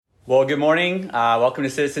Well, good morning. Welcome to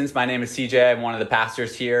Citizens. My name is CJ. I'm one of the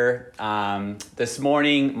pastors here. This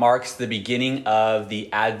morning marks the beginning of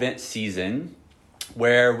the Advent season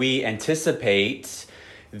where we anticipate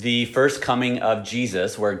the first coming of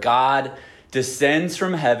Jesus, where God descends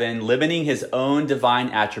from heaven, limiting his own divine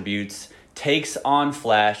attributes, takes on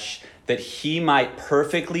flesh that he might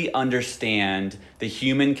perfectly understand the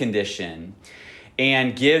human condition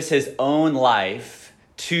and gives his own life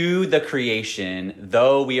to the creation,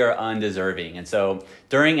 though we are undeserving. And so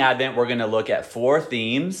during Advent, we're going to look at four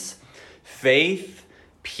themes: faith,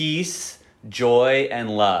 peace, joy,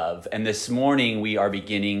 and love. And this morning, we are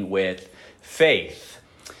beginning with faith.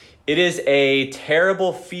 It is a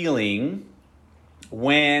terrible feeling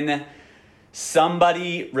when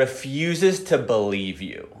somebody refuses to believe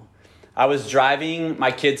you. I was driving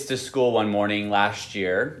my kids to school one morning last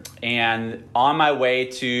year, and on my way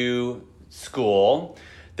to school,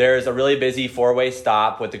 there's a really busy four-way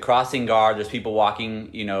stop with the crossing guard. There's people walking,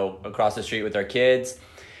 across the street with their kids.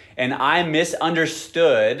 And I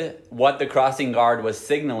misunderstood what the crossing guard was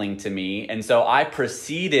signaling to me. And so I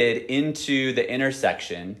proceeded into the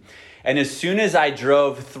intersection. And as soon as I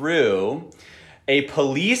drove through, a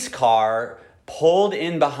police car pulled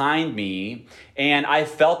in behind me, and I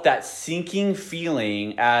felt that sinking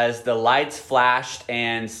feeling as the lights flashed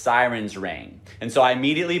and sirens rang. And so I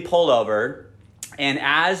immediately pulled over. And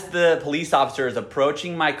as the police officer is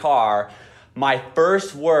approaching my car, my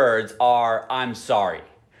first words are, "I'm sorry."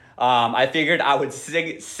 I figured I would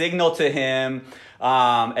signal to him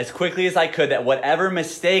as quickly as I could that whatever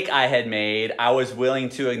mistake I had made, I was willing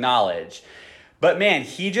to acknowledge. But man,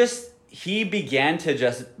 he began to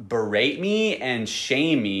just berate me and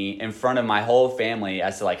shame me in front of my whole family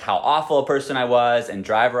as to how awful a person I was and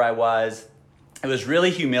driver I was. It was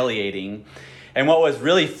really humiliating. And what was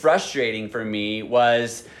really frustrating for me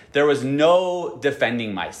was there was no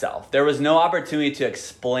defending myself. There was no opportunity to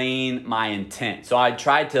explain my intent. So I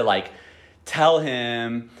tried to tell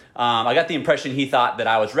him, I got the impression he thought that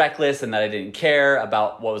I was reckless and that I didn't care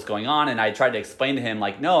about what was going on. And I tried to explain to him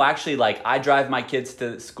no, actually, I drive my kids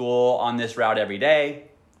to school on this route every day.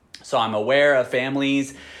 So I'm aware of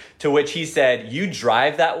families. To which he said, "You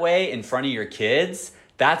drive that way in front of your kids?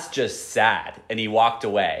 That's just sad." And he walked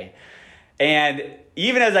away. And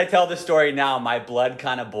even as I tell the story now, my blood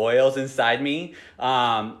kind of boils inside me.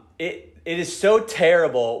 It is so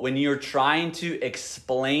terrible when you're trying to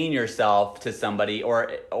explain yourself to somebody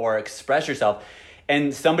or express yourself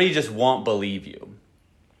and somebody just won't believe you.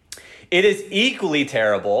 It is equally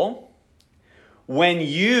terrible when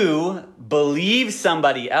you believe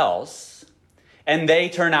somebody else and they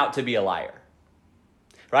turn out to be a liar,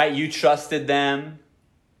 right? You trusted them,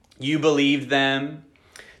 you believed them.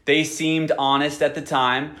 They seemed honest at the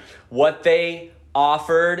time. What they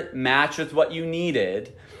offered matched with what you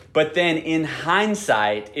needed. But then in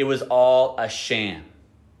hindsight, it was all a sham.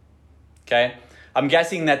 Okay? I'm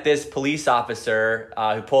guessing that this police officer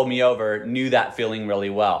who pulled me over knew that feeling really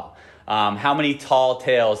well. How many tall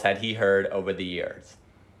tales had he heard over the years?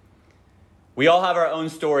 We all have our own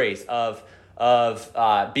stories of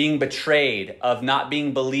being betrayed, of not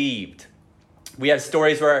being believed. We have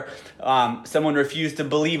stories where someone refused to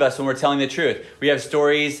believe us when we're telling the truth. We have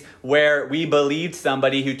stories where we believed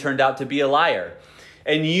somebody who turned out to be a liar.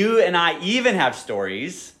 And you and I even have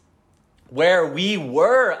stories where we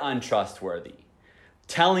were untrustworthy,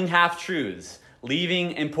 telling half-truths,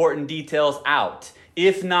 leaving important details out,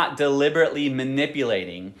 if not deliberately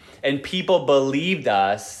manipulating, and people believed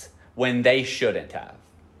us when they shouldn't have.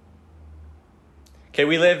 Okay,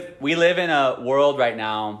 we live in a world right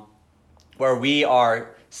now where we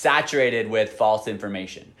are saturated with false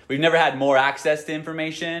information. We've never had more access to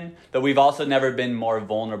information, but we've also never been more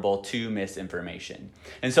vulnerable to misinformation.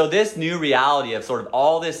 And so this new reality of sort of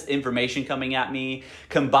all this information coming at me,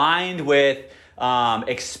 combined with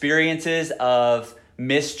experiences of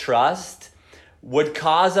mistrust, would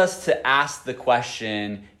cause us to ask the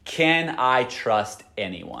question, can I trust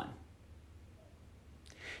anyone?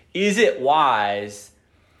 Is it wise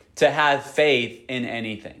to have faith in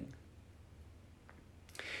anything?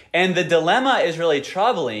 And the dilemma is really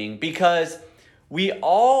troubling because we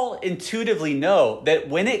all intuitively know that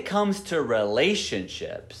when it comes to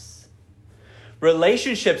relationships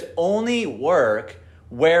only work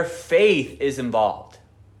where faith is involved.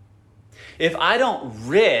 If I don't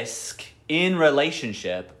risk in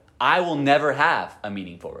relationship, I will never have a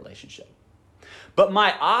meaningful relationship. But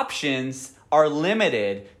my options are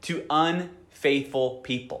limited to unfaithful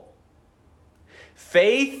people.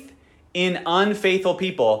 Faith in unfaithful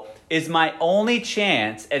people is my only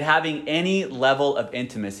chance at having any level of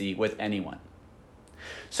intimacy with anyone.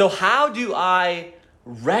 So how do I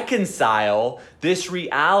reconcile this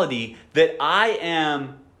reality that I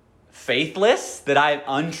am faithless, that I am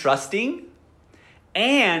untrusting,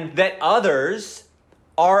 and that others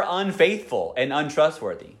are unfaithful and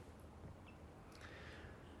untrustworthy.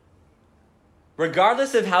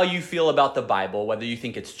 Regardless of how you feel about the Bible, whether you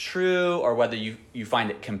think it's true or whether you find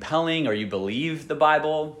it compelling or you believe the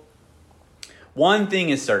Bible, one thing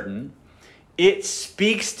is certain: it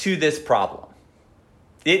speaks to this problem.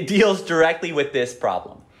 It deals directly with this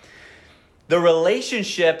problem. The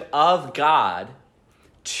relationship of God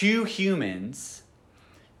to humans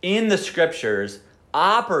in the scriptures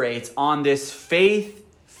operates on this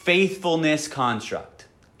faithfulness construct.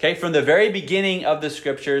 Okay, from the very beginning of the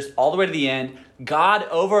scriptures all the way to the end, God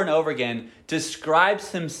over and over again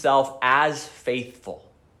describes himself as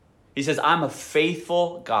faithful. He says, I'm a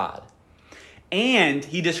faithful God. And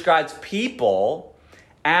he describes people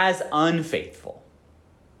as unfaithful.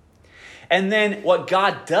 And then what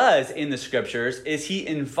God does in the scriptures is he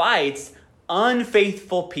invites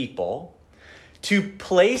unfaithful people to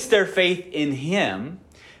place their faith in him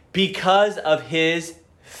because of his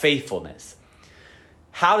faithfulness.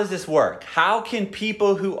 How does this work? How can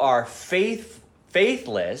people who are faithless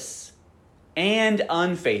and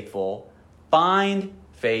unfaithful find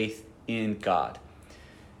faith in God?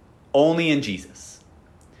 Only in Jesus.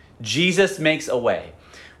 Jesus makes a way.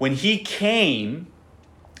 When he came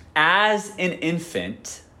as an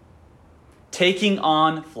infant, taking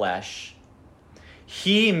on flesh,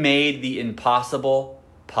 he made the impossible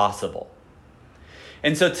possible.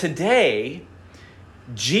 And so today,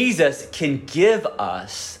 Jesus can give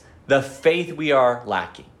us the faith we are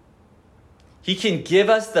lacking. He can give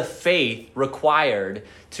us the faith required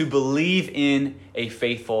to believe in a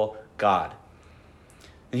faithful God.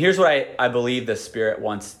 And here's what I believe the Spirit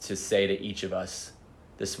wants to say to each of us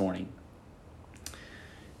this morning.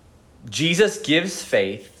 Jesus gives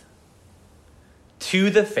faith to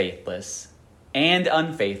the faithless and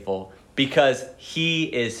unfaithful because he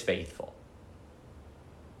is faithful.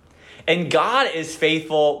 And God is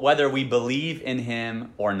faithful whether we believe in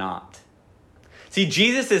him or not. See,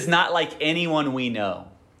 Jesus is not like anyone we know.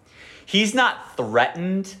 He's not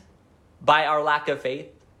threatened by our lack of faith.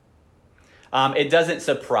 It doesn't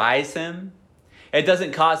surprise him. It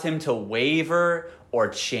doesn't cause him to waver or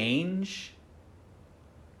change.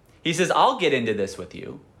 He says, I'll get into this with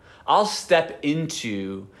you. I'll step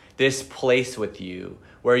into this place with you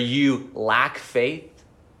where you lack faith,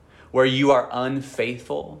 where you are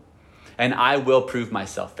unfaithful, and I will prove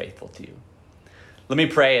myself faithful to you. Let me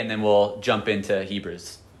pray and then we'll jump into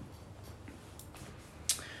Hebrews.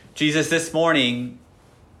 Jesus, this morning,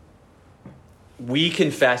 we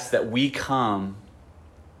confess that we come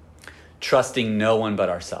trusting no one but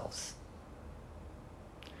ourselves.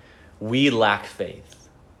 We lack faith.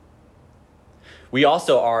 We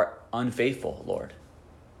also are unfaithful, Lord.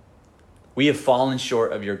 We have fallen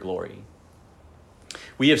short of your glory.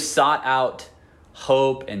 We have sought out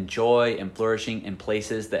hope and joy and flourishing in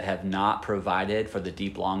places that have not provided for the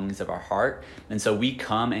deep longings of our heart. And so we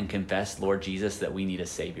come and confess, Lord Jesus, that we need a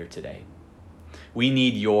Savior today. We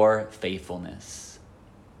need your faithfulness.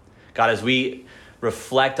 God, as we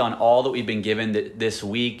reflect on all that we've been given this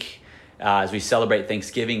week, as we celebrate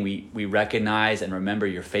Thanksgiving, we recognize and remember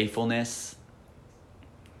your faithfulness.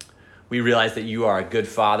 We realize that you are a good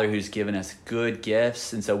Father who's given us good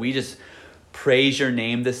gifts. And so we just praise your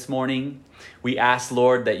name this morning. We ask,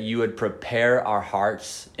 Lord, that you would prepare our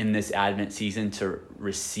hearts in this Advent season to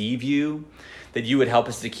receive you, that you would help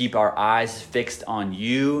us to keep our eyes fixed on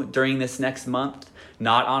you during this next month,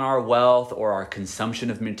 not on our wealth or our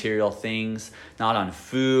consumption of material things, not on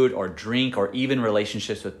food or drink or even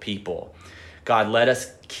relationships with people. God, let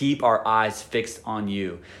us keep our eyes fixed on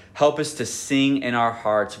you. Help us to sing in our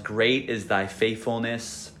hearts, great is thy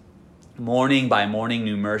faithfulness. Morning by morning,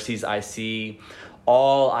 new mercies I see.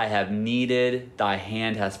 All I have needed, thy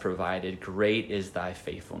hand has provided. Great is thy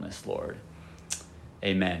faithfulness, Lord.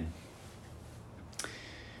 Amen.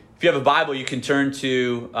 If you have a Bible, you can turn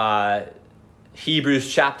to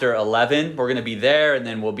Hebrews chapter 11. We're going to be there, and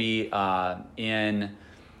then we'll be in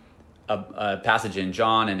a passage in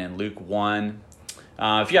John and in Luke 1.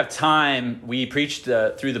 If you have time, we preached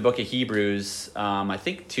through the book of Hebrews, I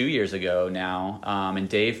think 2 years ago now, and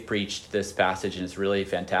Dave preached this passage, and it's really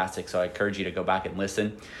fantastic, so I encourage you to go back and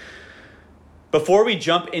listen. Before we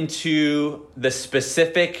jump into the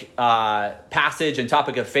specific passage and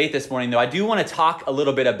topic of faith this morning, though, I do want to talk a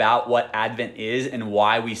little bit about what Advent is and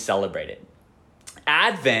why we celebrate it.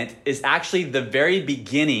 Advent is actually the very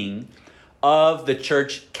beginning of the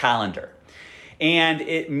church calendar, and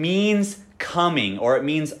it means coming, or it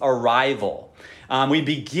means arrival. We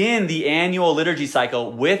begin the annual liturgy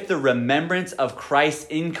cycle with the remembrance of Christ's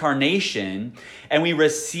incarnation, and we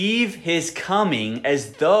receive his coming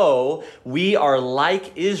as though we are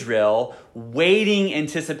like Israel, waiting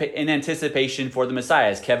in anticipation for the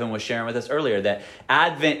Messiah, as Kevin was sharing with us earlier, that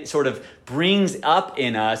Advent sort of brings up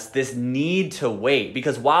in us this need to wait,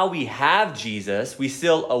 because while we have Jesus, we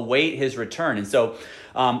still await his return. And so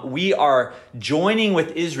we are joining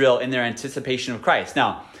with Israel in their anticipation of Christ.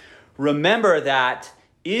 Now, remember that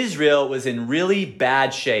Israel was in really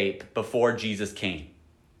bad shape before Jesus came.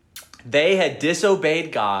 They had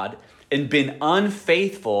disobeyed God and been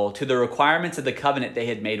unfaithful to the requirements of the covenant they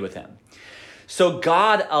had made with him. So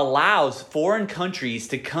God allows foreign countries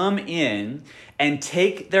to come in and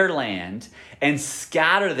take their land and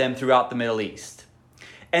scatter them throughout the Middle East.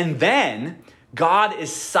 And then God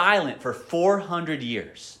is silent for 400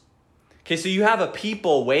 years. Okay, so you have a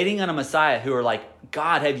people waiting on a Messiah who are like,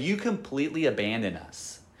 God, have you completely abandoned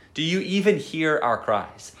us? Do you even hear our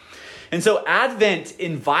cries? And so Advent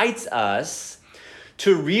invites us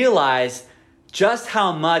to realize just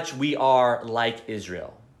how much we are like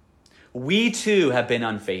Israel. We too have been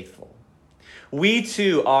unfaithful. We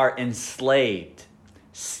too are enslaved,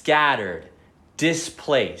 scattered,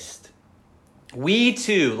 displaced. We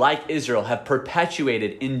too, like Israel, have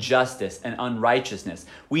perpetuated injustice and unrighteousness.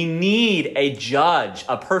 We need a judge,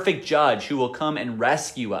 a perfect judge who will come and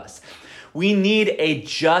rescue us. We need a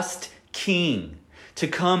just king to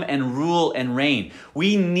come and rule and reign.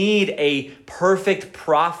 We need a perfect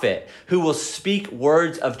prophet who will speak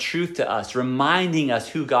words of truth to us, reminding us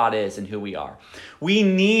who God is and who we are. We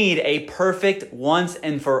need a perfect once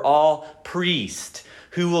and for all priest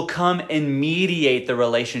who will come and mediate the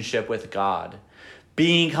relationship with God,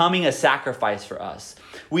 becoming a sacrifice for us.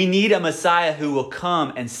 We need a Messiah who will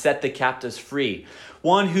come and set the captives free,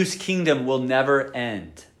 one whose kingdom will never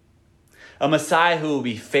end. A Messiah who will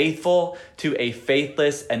be faithful to a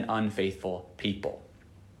faithless and unfaithful people.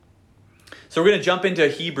 So we're going to jump into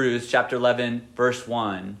Hebrews chapter 11, verse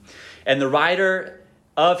 1. And the writer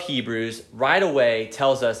of Hebrews right away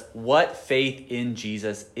tells us what faith in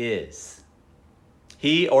Jesus is.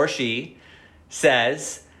 He or she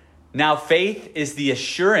says, now faith is the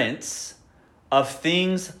assurance of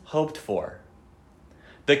things hoped for,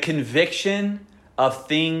 the conviction of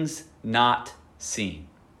things not seen.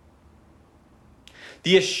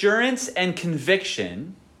 The assurance and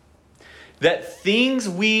conviction that things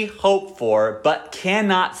we hope for but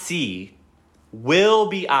cannot see will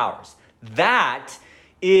be ours. That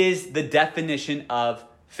is the definition of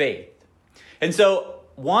faith. And so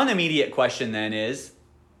one immediate question then is,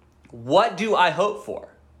 what do I hope for?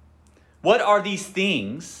 What are these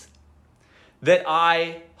things that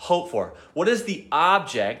I hope for? What is the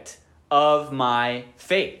object of my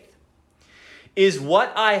faith? Is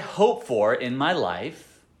what I hope for in my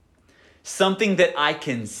life something that I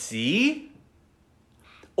can see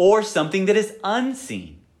or something that is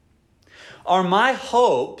unseen? Are my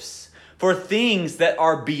hopes for things that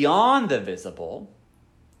are beyond the visible,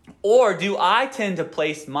 or do I tend to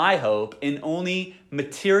place my hope in only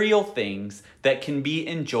material things that can be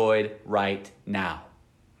enjoyed right now?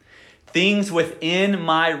 Things within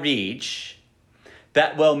my reach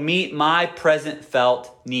that will meet my present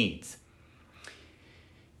felt needs.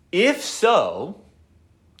 If so,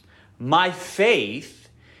 my faith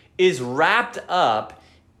is wrapped up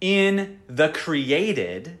in the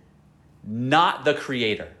created, not the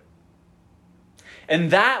creator.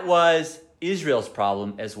 And that was Israel's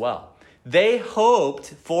problem as well. They hoped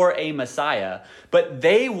for a Messiah, but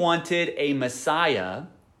they wanted a Messiah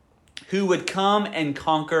who would come and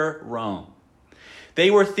conquer Rome.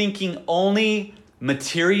 They were thinking only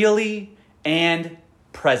materially and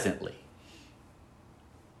presently.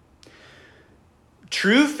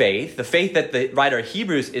 True faith, the faith that the writer of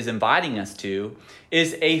Hebrews is inviting us to,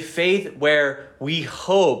 is a faith where we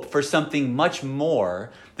hope for something much more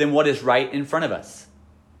than what is right in front of us.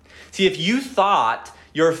 See, if you thought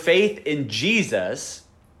your faith in Jesus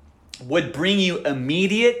would bring you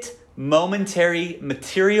immediate, momentary,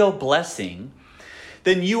 material blessing,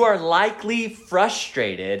 then you are likely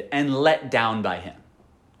frustrated and let down by him.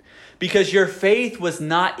 Because your faith was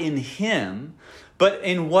not in him, but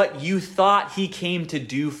in what you thought he came to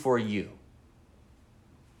do for you.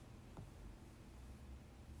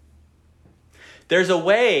 There's a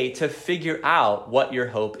way to figure out what your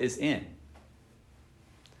hope is in.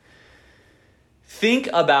 Think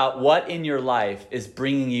about what in your life is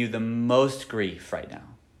bringing you the most grief right now.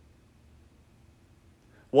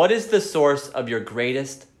 What is the source of your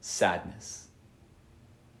greatest sadness?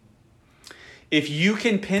 If you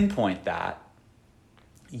can pinpoint that,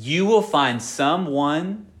 you will find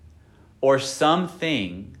someone or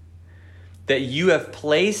something that you have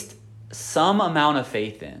placed some amount of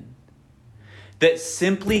faith in that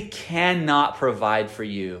simply cannot provide for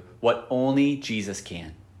you what only Jesus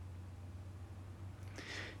can.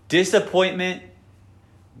 Disappointment,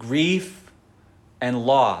 grief, and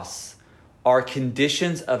loss are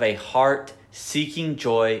conditions of a heart seeking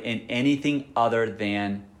joy in anything other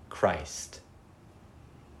than Christ.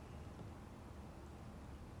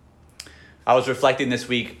 I was reflecting this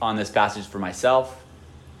week on this passage for myself,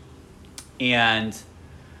 and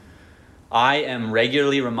I am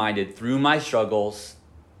regularly reminded through my struggles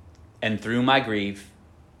and through my grief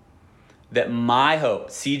that my hope,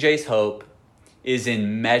 CJ's hope, is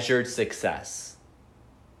in measured success.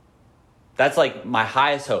 That's like my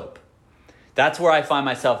highest hope. That's where I find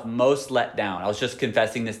myself most let down. I was just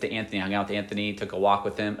confessing this to Anthony. I hung out with Anthony, took a walk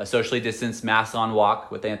with him, a socially distanced mask on walk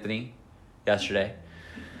with Anthony yesterday.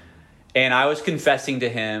 And I was confessing to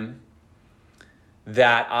him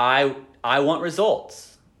that I want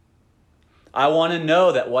results. I want to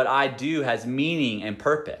know that what I do has meaning and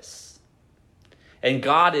purpose. And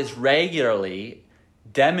God is regularly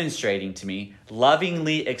demonstrating to me,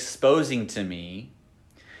 lovingly exposing to me,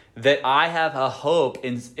 that I have a hope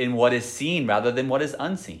in what is seen rather than what is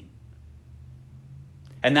unseen.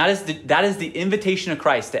 And that is the invitation of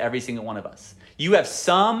Christ to every single one of us. You have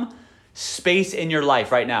some space in your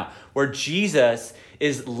life right now where Jesus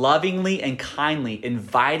is lovingly and kindly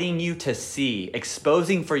inviting you to see,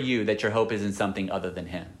 exposing for you that your hope is in something other than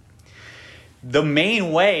him. The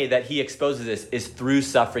main way that he exposes this is through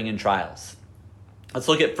suffering and trials. Let's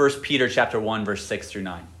look at 1 Peter chapter 1, verse 6 through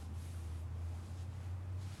 9.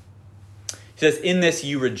 He says, "In this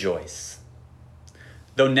you rejoice,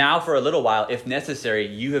 though now for a little while, if necessary,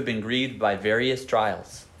 you have been grieved by various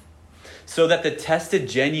trials, so that the tested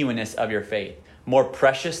genuineness of your faith, more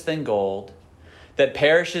precious than gold, that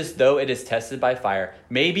perishes though it is tested by fire,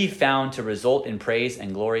 may be found to result in praise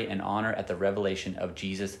and glory and honor at the revelation of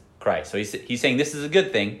Jesus Christ." So he's saying this is a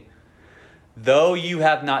good thing. Though you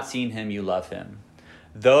have not seen him, you love him.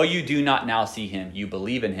 Though you do not now see him, you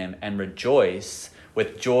believe in him and rejoice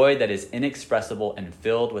with joy that is inexpressible and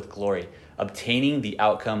filled with glory, obtaining the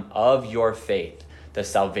outcome of your faith, the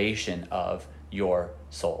salvation of your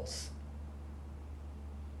souls.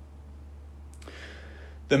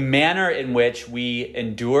 The manner in which we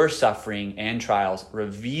endure suffering and trials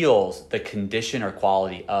reveals the condition or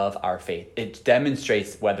quality of our faith. It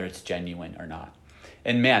demonstrates whether it's genuine or not.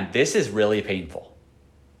 And man, this is really painful.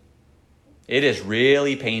 It is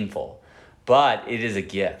really painful, but it is a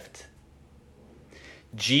gift.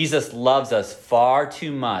 Jesus loves us far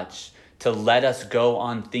too much to let us go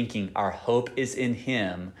on thinking our hope is in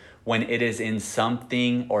him when it is in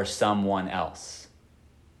something or someone else.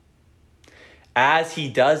 As he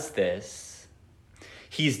does this,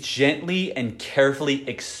 he's gently and carefully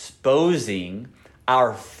exposing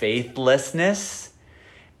our faithlessness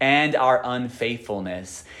and our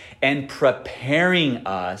unfaithfulness and preparing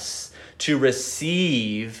us to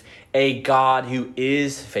receive a God who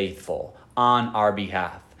is faithful on our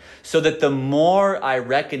behalf. So that the more I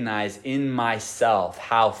recognize in myself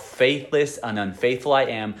how faithless and unfaithful I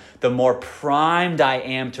am, the more primed I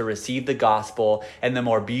am to receive the gospel, and the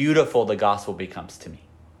more beautiful the gospel becomes to me.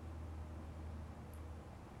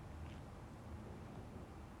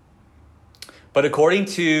 But according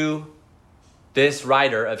to this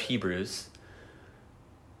writer of Hebrews,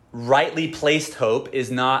 rightly placed hope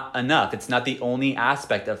is not enough. It's not the only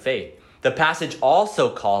aspect of faith. The passage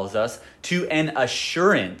also calls us to an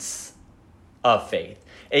assurance of faith,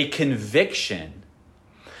 a conviction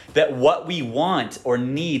that what we want or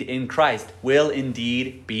need in Christ will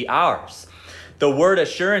indeed be ours. The word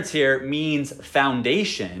assurance here means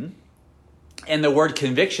foundation, and the word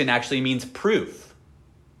conviction actually means proof.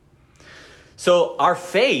 So our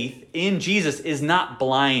faith in Jesus is not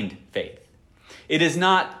blind faith. It is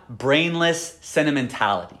not brainless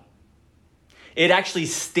sentimentality. It actually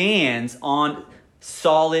stands on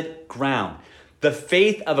solid ground. The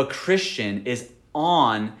faith of a Christian is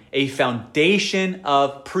on a foundation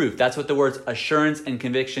of proof. That's what the words assurance and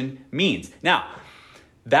conviction means. Now,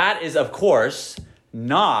 that is, of course,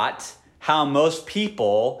 not how most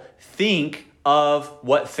people think of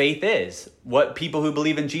what faith is, what people who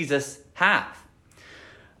believe in Jesus have.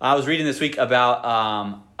 I was reading this week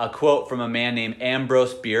about a quote from a man named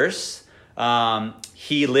Ambrose Bierce.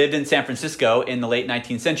 He lived in San Francisco in the late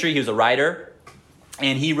 19th century. He was a writer,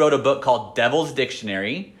 and he wrote a book called Devil's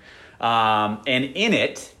Dictionary. And in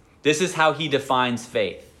it, this is how he defines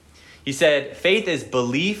faith. He said, faith is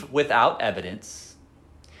belief without evidence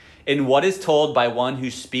in what is told by one who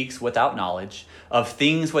speaks without knowledge of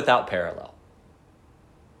things without parallel.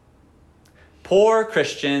 Poor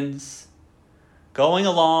Christians going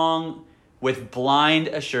along with blind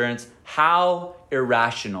assurance. How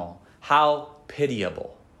irrational, how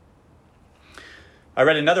pitiable. I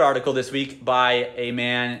read another article this week by a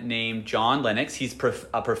man named John Lennox. He's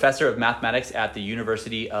a professor of mathematics at the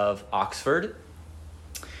University of Oxford.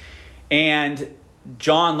 And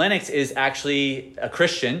John Lennox is actually a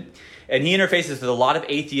Christian, and he interfaces with a lot of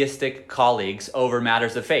atheistic colleagues over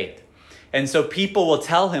matters of faith. And so people will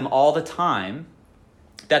tell him all the time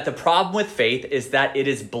that the problem with faith is that it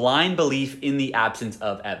is blind belief in the absence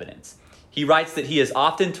of evidence. He writes that he is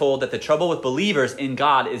often told that the trouble with believers in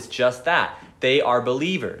God is just that. They are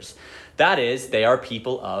believers. That is, they are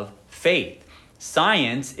people of faith.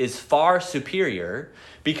 Science is far superior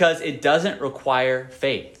because it doesn't require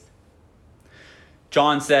faith.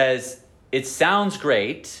 John says, it sounds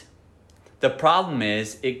great. The problem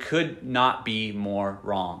is it could not be more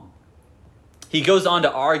wrong. He goes on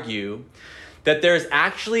to argue that there's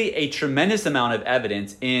actually a tremendous amount of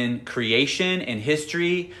evidence in creation, in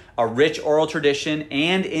history, a rich oral tradition,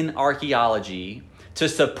 and in archaeology to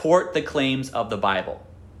support the claims of the Bible.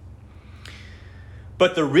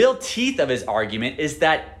 But the real teeth of his argument is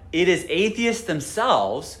that it is atheists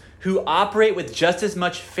themselves who operate with just as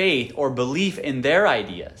much faith or belief in their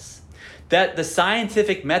ideas, that the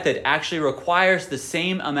scientific method actually requires the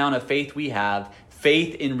same amount of faith we have,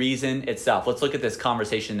 faith in reason itself. Let's look at this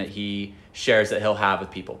conversation that he shares that he'll have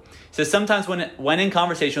with people. He says, sometimes when in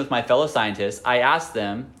conversation with my fellow scientists, I ask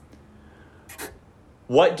them,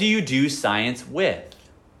 what do you do science with?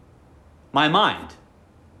 My mind,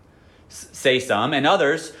 say some, and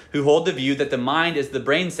others who hold the view that the mind is the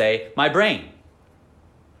brain say, my brain.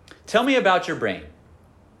 Tell me about your brain.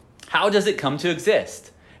 How does it come to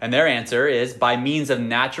exist? And their answer is by means of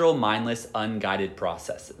natural, mindless, unguided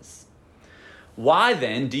processes. Why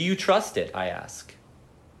then do you trust it, I ask?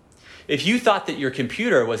 If you thought that your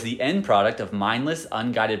computer was the end product of mindless,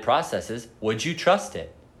 unguided processes, would you trust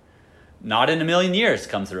it? Not in a million years,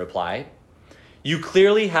 comes the reply. You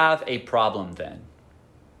clearly have a problem then.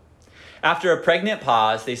 After a pregnant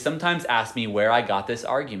pause, they sometimes ask me where I got this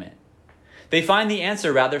argument. They find the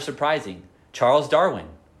answer rather surprising. Charles Darwin.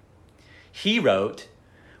 He wrote,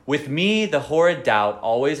 with me the horrid doubt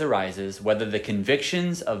always arises whether the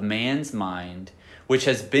convictions of man's mind, which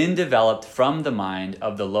has been developed from the mind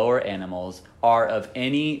of the lower animals, are of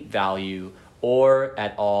any value or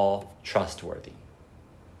at all trustworthy.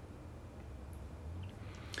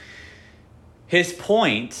 His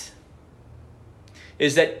point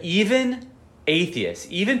is that even atheists,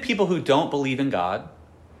 even people who don't believe in God,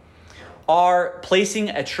 are placing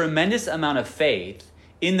a tremendous amount of faith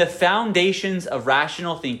in the foundations of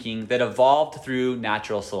rational thinking that evolved through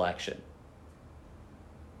natural selection.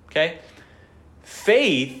 Okay?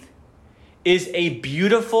 Faith is a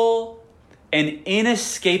beautiful and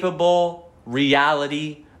inescapable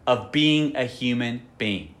reality of being a human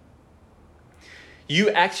being.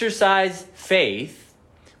 You exercise faith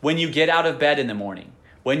when you get out of bed in the morning,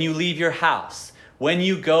 when you leave your house, when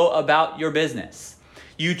you go about your business.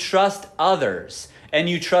 You trust others and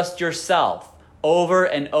you trust yourself over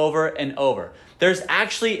and over and over. There's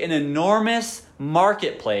actually an enormous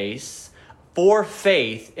marketplace for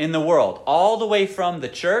faith in the world, all the way from the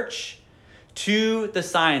church to the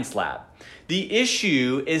science lab. The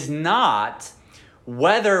issue is not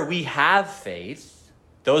whether we have faith,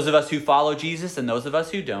 those of us who follow Jesus and those of us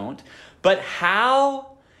who don't, but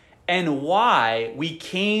how and why we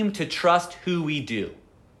came to trust who we do.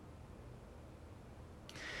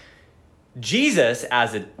 Jesus,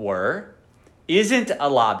 as it were, isn't a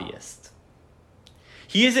lobbyist.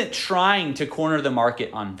 He isn't trying to corner the market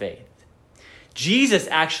on faith. Jesus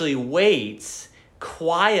actually waits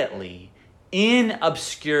quietly in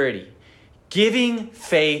obscurity, giving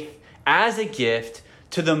faith as a gift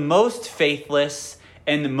to the most faithless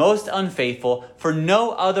and the most unfaithful for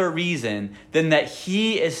no other reason than that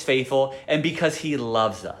he is faithful and because he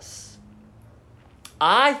loves us.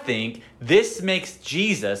 I think this makes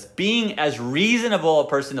Jesus, being as reasonable a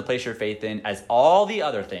person to place your faith in as all the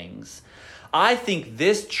other things, I think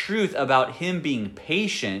this truth about him being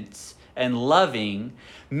patient and loving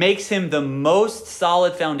makes him the most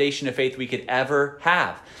solid foundation of faith we could ever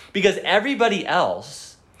have. Because everybody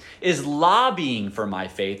else is lobbying for my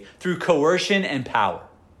faith through coercion and power.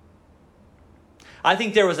 I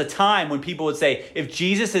think there was a time when people would say, if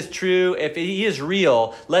Jesus is true, if he is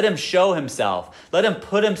real, let him show himself. Let him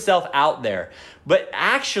put himself out there. But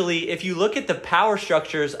actually, if you look at the power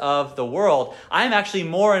structures of the world, I'm actually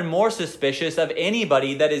more and more suspicious of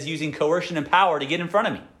anybody that is using coercion and power to get in front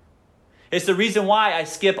of me. It's the reason why I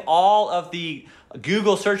skip all of the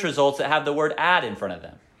Google search results that have the word ad in front of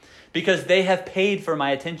them. because they have paid for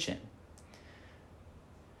my attention.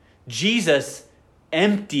 Jesus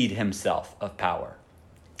emptied himself of power.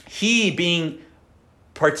 He, being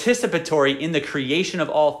participatory in the creation of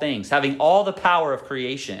all things, having all the power of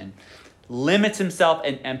creation, limits himself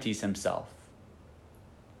and empties himself.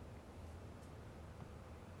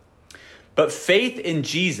 But faith in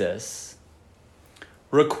Jesus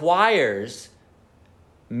requires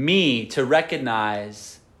me to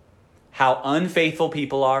recognize how unfaithful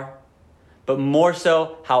people are, but more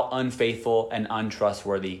so how unfaithful and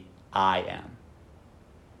untrustworthy I am.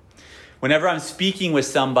 Whenever I'm speaking with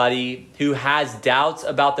somebody who has doubts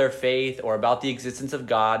about their faith or about the existence of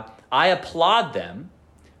God, I applaud them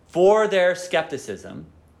for their skepticism.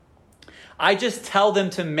 I just tell them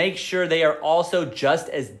to make sure they are also just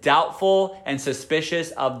as doubtful and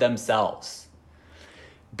suspicious of themselves.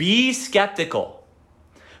 Be skeptical,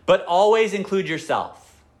 but always include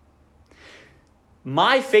yourself.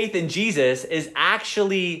 My faith in Jesus is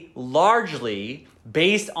actually largely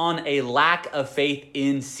based on a lack of faith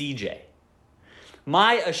in CJ.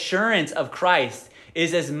 My assurance of Christ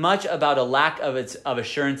is as much about a lack of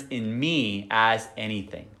assurance in me as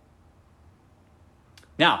anything.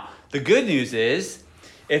 Now, the good news is,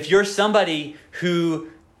 if you're somebody who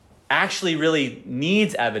actually really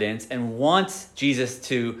needs evidence and wants Jesus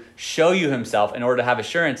to show you himself in order to have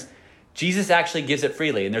assurance, Jesus actually gives it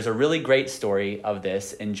freely. And there's a really great story of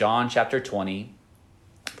this in John chapter 20,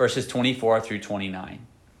 verses 24 through 29.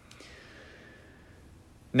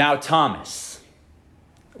 Now Thomas,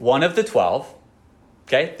 one of the 12,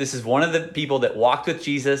 okay, this is one of the people that walked with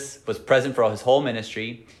Jesus, was present for his whole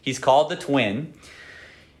ministry. He's called the twin.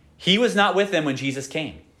 He was not with them when Jesus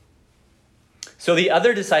came. So the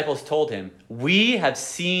other disciples told him, "We have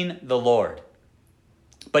seen the Lord."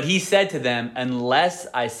 But he said to them, "Unless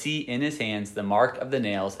I see in his hands the mark of the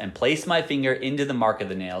nails, and place my finger into the mark of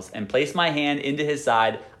the nails, and place my hand into his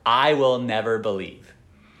side, I will never believe."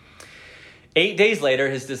 8 days later,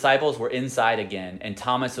 his disciples were inside again, and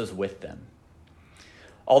Thomas was with them.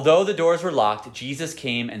 Although the doors were locked, Jesus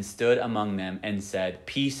came and stood among them and said,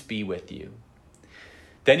 "Peace be with you."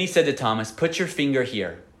 Then he said to Thomas, "Put your finger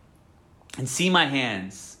here and see my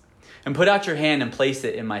hands, and put out your hand and place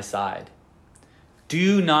it in my side.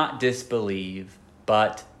 Do not disbelieve,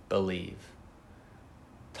 but believe."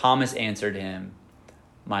 Thomas answered him,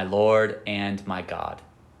 "My Lord and my God."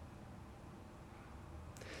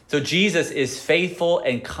 So Jesus is faithful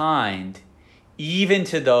and kind even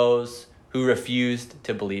to those who refused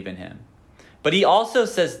to believe in him. But he also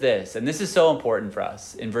says this, and this is so important for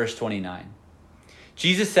us, in verse 29.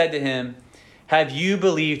 Jesus said to him, "Have you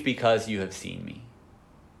believed because you have seen me?"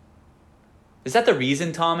 Is that the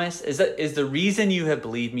reason, Thomas? Is the reason you have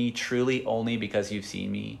believed me truly only because you've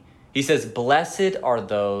seen me? He says, "Blessed are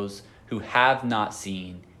those who have not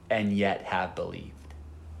seen and yet have believed."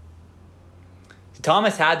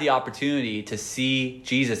 Thomas had the opportunity to see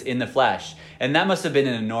Jesus in the flesh, and that must have been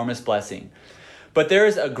an enormous blessing. But there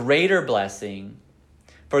is a greater blessing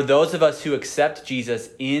for those of us who accept Jesus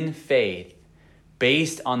in faith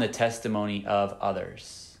based on the testimony of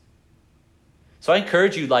others. So I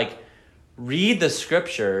encourage you, read the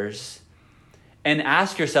scriptures and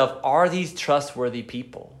ask yourself, are these trustworthy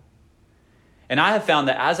people? And I have found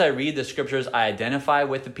that as I read the scriptures, I identify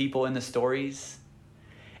with the people in the stories,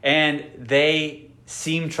 and they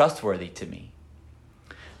seem trustworthy to me.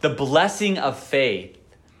 The blessing of faith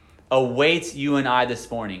awaits you and I this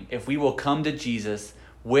morning if we will come to Jesus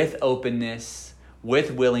with openness,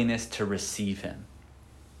 with willingness to receive him.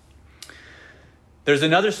 There's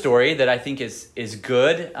another story that I think is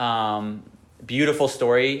good, beautiful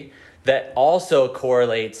story that also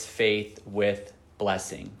correlates faith with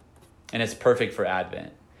blessing. And it's perfect for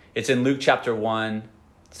Advent. It's in Luke chapter 1,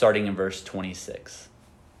 starting in verse 26.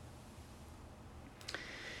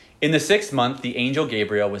 In the 6th month, the angel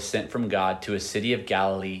Gabriel was sent from God to a city of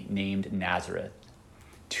Galilee named Nazareth,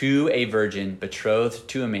 to a virgin betrothed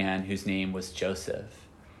to a man whose name was Joseph,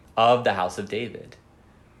 of the house of David.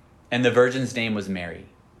 And the virgin's name was Mary.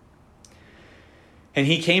 And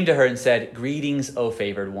he came to her and said, "Greetings, O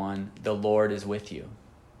favored one, the Lord is with you."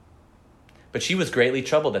 But she was greatly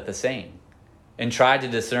troubled at the saying, and tried to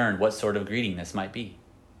discern what sort of greeting this might be.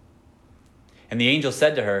 And the angel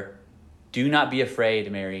said to her, "Do not be afraid,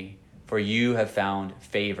 Mary, for you have found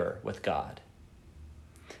favor with God.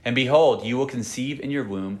 And behold, you will conceive in your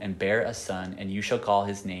womb and bear a son, and you shall call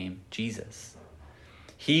his name Jesus.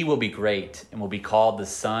 He will be great and will be called the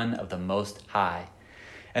Son of the Most High.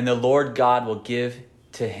 And the Lord God will give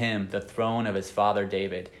to him the throne of his father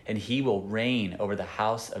David, and he will reign over the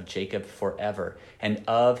house of Jacob forever, and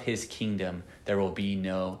of his kingdom there will be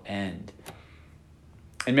no end."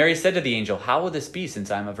 And Mary said to the angel, "How will this be,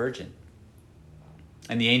 since I am a virgin?"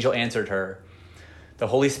 And the angel answered her, "The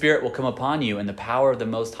Holy Spirit will come upon you, and the power of the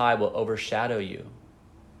Most High will overshadow you.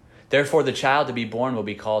 Therefore, the child to be born will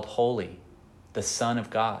be called Holy, the Son of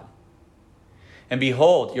God. And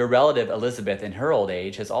behold, your relative Elizabeth in her old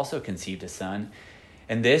age has also conceived a son,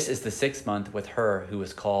 and this is the 6th month with her who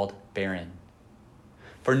is called barren.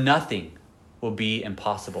 For nothing will be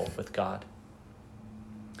impossible with God."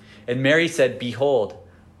 And Mary said, "Behold,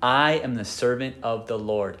 I am the servant of the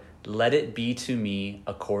Lord. Let it be to me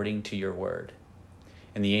according to your word."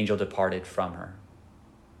 And the angel departed from her.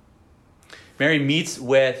 Mary meets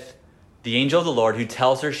with the angel of the Lord, who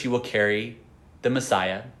tells her she will carry the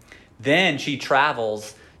Messiah. Then she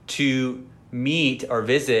travels to meet or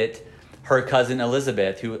visit her cousin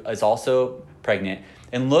Elizabeth, who is also pregnant.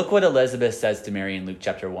 And look what Elizabeth says to Mary in Luke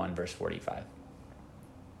chapter 1, verse 45.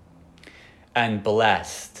 "And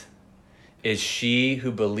blessed is she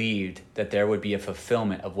who believed that there would be a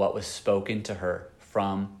fulfillment of what was spoken to her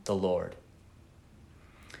from the Lord."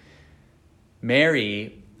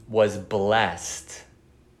 Mary was blessed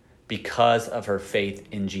because of her faith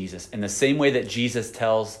in Jesus. In the same way that Jesus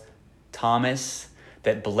tells Thomas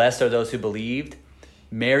that blessed are those who believed,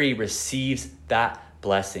 Mary receives that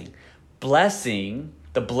blessing.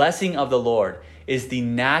 The blessing of the Lord, is the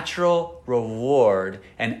natural reward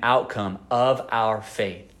and outcome of our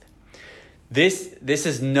faith. This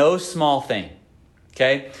is no small thing,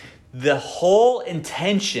 okay? The whole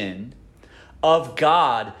intention of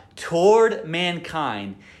God toward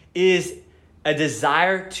mankind is a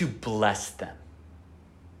desire to bless them.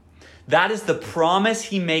 That is the promise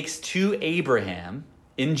he makes to Abraham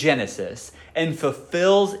in Genesis and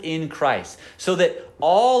fulfills in Christ, so that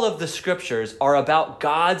all of the scriptures are about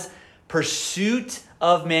God's pursuit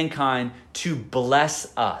of mankind to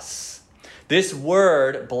bless us. This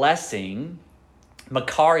word blessing,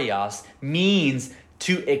 makarios, means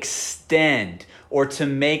to extend or to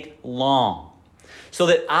make long. So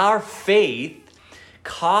that our faith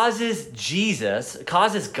causes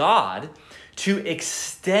God to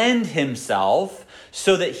extend himself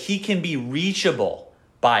so that he can be reachable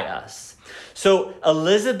by us. So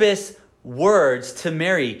Elizabeth's words to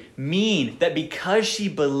Mary mean that because she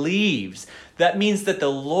believes, that means that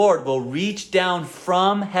the Lord will reach down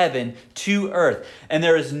from heaven to earth. And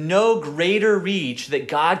there is no greater reach that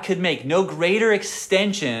God could make, no greater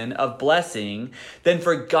extension of blessing than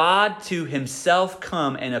for God to himself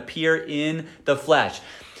come and appear in the flesh.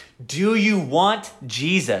 Do you want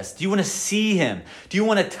Jesus? Do you want to see him? Do you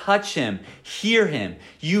want to touch him, hear him?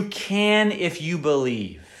 You can if you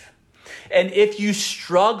believe. And if you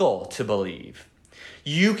struggle to believe,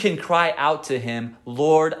 you can cry out to him,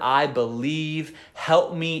 "Lord, I believe.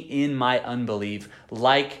 Help me in my unbelief,"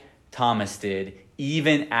 like Thomas did,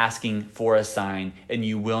 even asking for a sign, and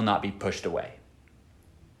you will not be pushed away.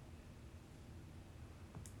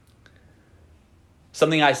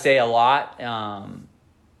 Something I say a lot,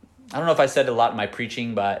 I don't know if I said it a lot in my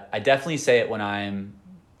preaching, but I definitely say it when I'm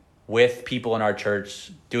with people in our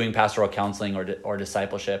church doing pastoral counseling or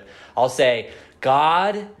discipleship. I'll say,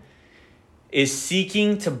 God is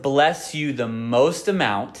seeking to bless you the most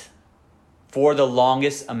amount for the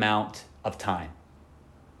longest amount of time.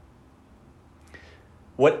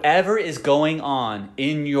 Whatever is going on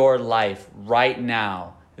in your life right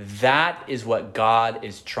now, that is what God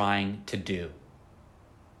is trying to do.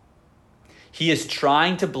 He is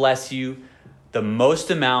trying to bless you the most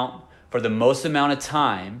amount for the most amount of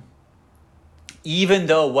time, even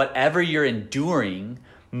though whatever you're enduring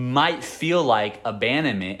might feel like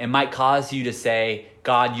abandonment. It might cause you to say,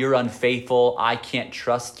 "God, you're unfaithful. I can't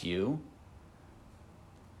trust you."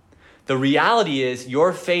 The reality is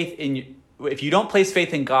if you don't place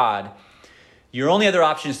faith in God, your only other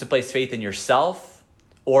option is to place faith in yourself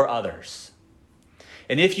or others.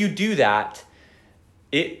 And if you do that,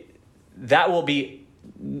 that will be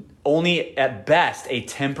only at best a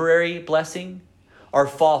temporary blessing, or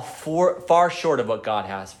fall far short of what God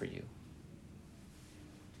has for you.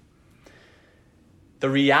 The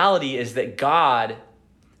reality is that God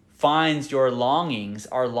finds our longings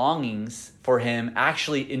for him,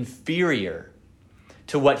 actually inferior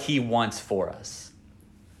to what he wants for us.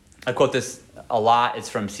 I quote this a lot. It's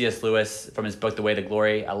from C.S. Lewis, from his book, The Way to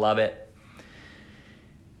Glory. I love it.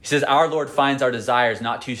 He says, "Our Lord finds our desires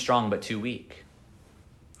not too strong, but too weak.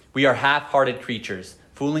 We are half-hearted creatures,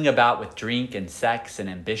 fooling about with drink and sex and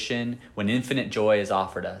ambition when infinite joy is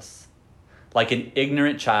offered us. Like an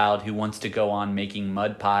ignorant child who wants to go on making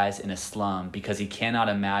mud pies in a slum because he cannot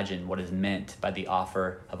imagine what is meant by the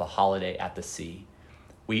offer of a holiday at the sea.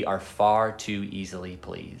 We are far too easily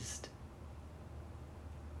pleased."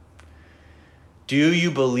 Do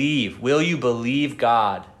you believe? Will you believe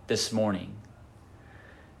God this morning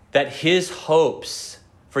that his hopes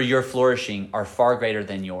for your flourishing are far greater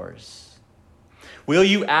than yours? Will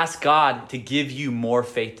you ask God to give you more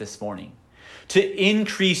faith this morning, to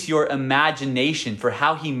increase your imagination for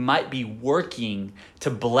how he might be working to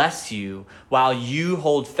bless you while you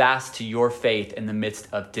hold fast to your faith in the midst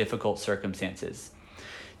of difficult circumstances?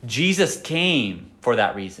 Jesus came for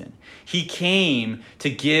that reason. He came to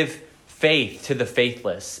give faith to the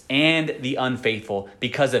faithless and the unfaithful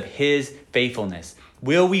because of his faithfulness.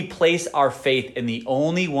 Will we place our faith in the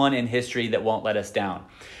only one in history that won't let us down?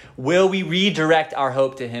 Will we redirect our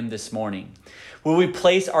hope to him this morning? Will we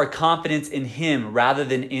place our confidence in him rather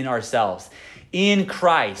than in ourselves? In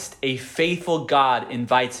Christ, a faithful God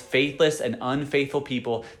invites faithless and unfaithful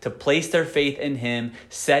people to place their faith in him,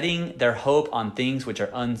 setting their hope on things which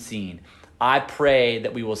are unseen. I pray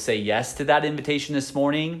that we will say yes to that invitation this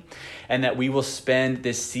morning, and that we will spend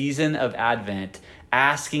this season of Advent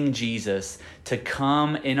asking Jesus to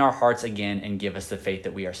come in our hearts again and give us the faith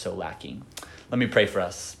that we are so lacking. Let me pray for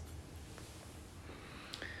us.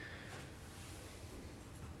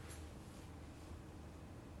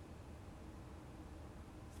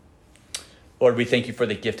 Lord, we thank you for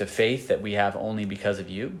the gift of faith that we have only because of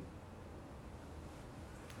you.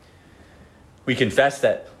 We confess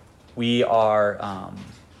that we are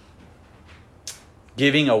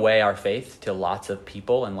giving away our faith to lots of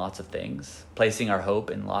people and lots of things, placing our hope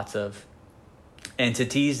in lots of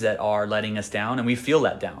entities that are letting us down, and we feel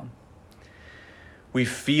let down. We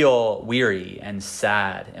feel weary and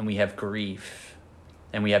sad, and we have grief,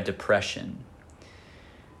 and we have depression.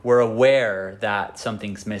 We're aware that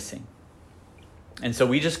something's missing. And so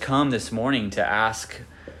we just come this morning to ask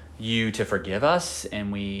you to forgive us, and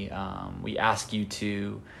we ask you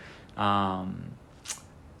to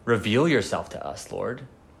reveal yourself to us, Lord.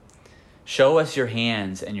 Show us your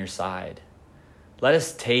hands and your side. Let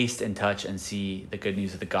us taste and touch and see the good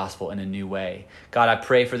news of the gospel in a new way. God, I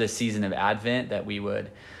pray for this season of Advent that we would,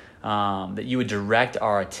 that you would direct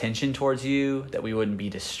our attention towards you, that we wouldn't be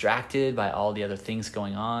distracted by all the other things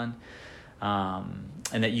going on,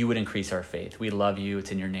 and that you would increase our faith. We love you.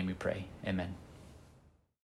 It's in your name we pray. Amen.